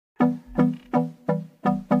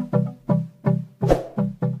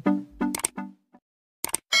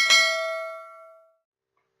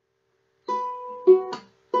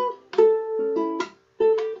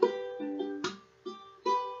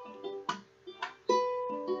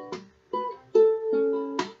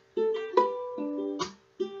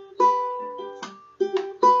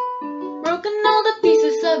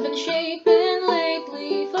been shaping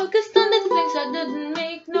lately, focused on the things that didn't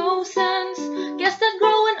make no sense. Guess that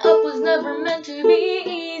growing up was never meant to be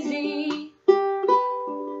easy.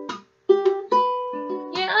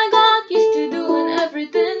 Yeah, I got used to doing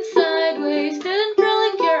everything sideways, didn't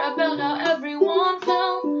really care about how everyone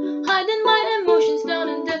felt, hiding my emotions down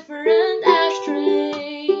in different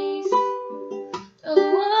ashtrays. Oh,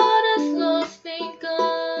 what is lost ain't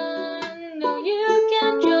gone. No, you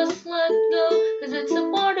can't just let go, 'cause it's a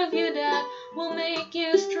part of you that will make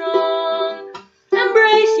you strong.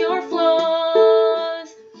 Embrace your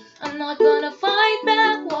flaws. I'm not gonna fight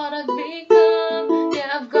back what I've become.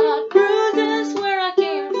 Yeah, I've got bruises where I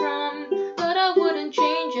came from, but I wouldn't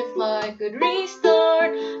change if I could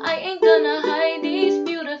restart. I ain't gonna hide these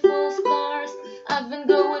beautiful scars. I've been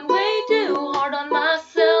going way too hard on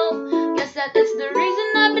myself. Guess that it's the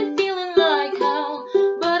reason I've been feeling like hell,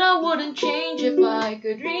 but I wouldn't change if I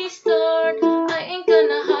could restart. I ain't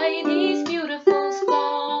gonna hide these beautiful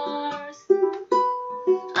scars.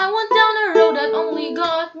 I went down a road that only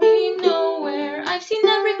got me nowhere. I've seen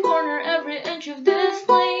every corner, every inch of this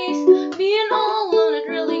place. Being all alone, it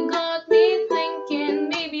really got me thinking,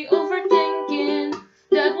 maybe overthinking,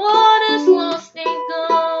 that what is lost ain't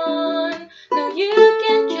gone. No, you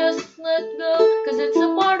can't just let go, 'cause it's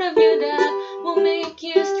a part of you that will make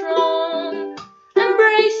you strong.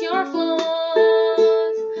 Embrace your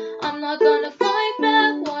flaws. I'm not gonna fight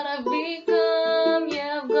back what I've become.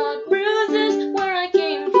 Yeah, I've got bruises where I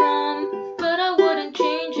came from, but I wouldn't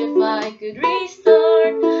change if I could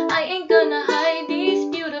restart. I ain't gonna hide these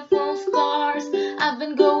beautiful scars. I've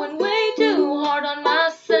been going way too hard on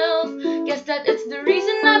myself. Guess that it's the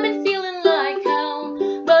reason I've been feeling like hell,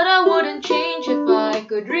 but I wouldn't change if I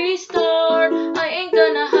could restart. I ain't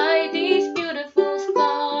gonna hide these beautiful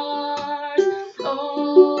scars. Oh,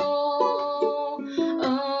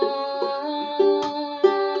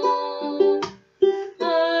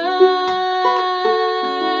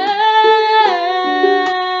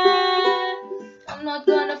 I'm not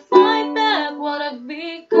gonna fight back what I've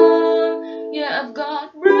become. Yeah, I've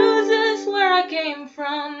got bruises where I came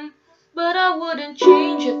from, but I wouldn't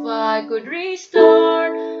change if I could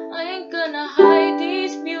restart. I ain't gonna hide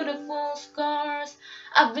these beautiful scars.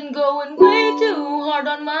 I've been going way too hard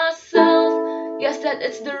on myself. Guess that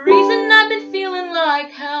it's the reason I've been feeling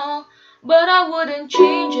like hell, but I wouldn't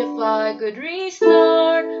change if I could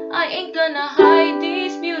restart. I ain't gonna hide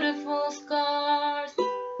these beautiful scars.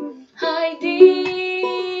 Hide these.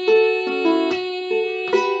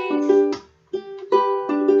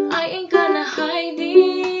 I ain't gonna hide these.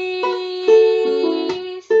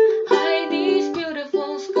 Hide these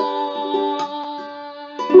beautiful scars.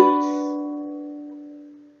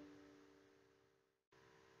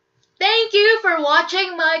 Thank you for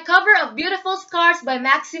watching my cover of Beautiful Scars by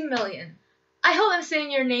Maximillian. I hope I'm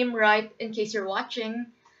saying your name right in case you're watching.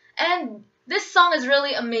 And this song is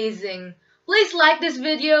really amazing. Please like this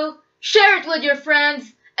video, share it with your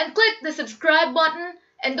friends, and click the subscribe button.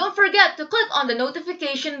 And don't forget to click on the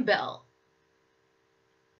notification bell.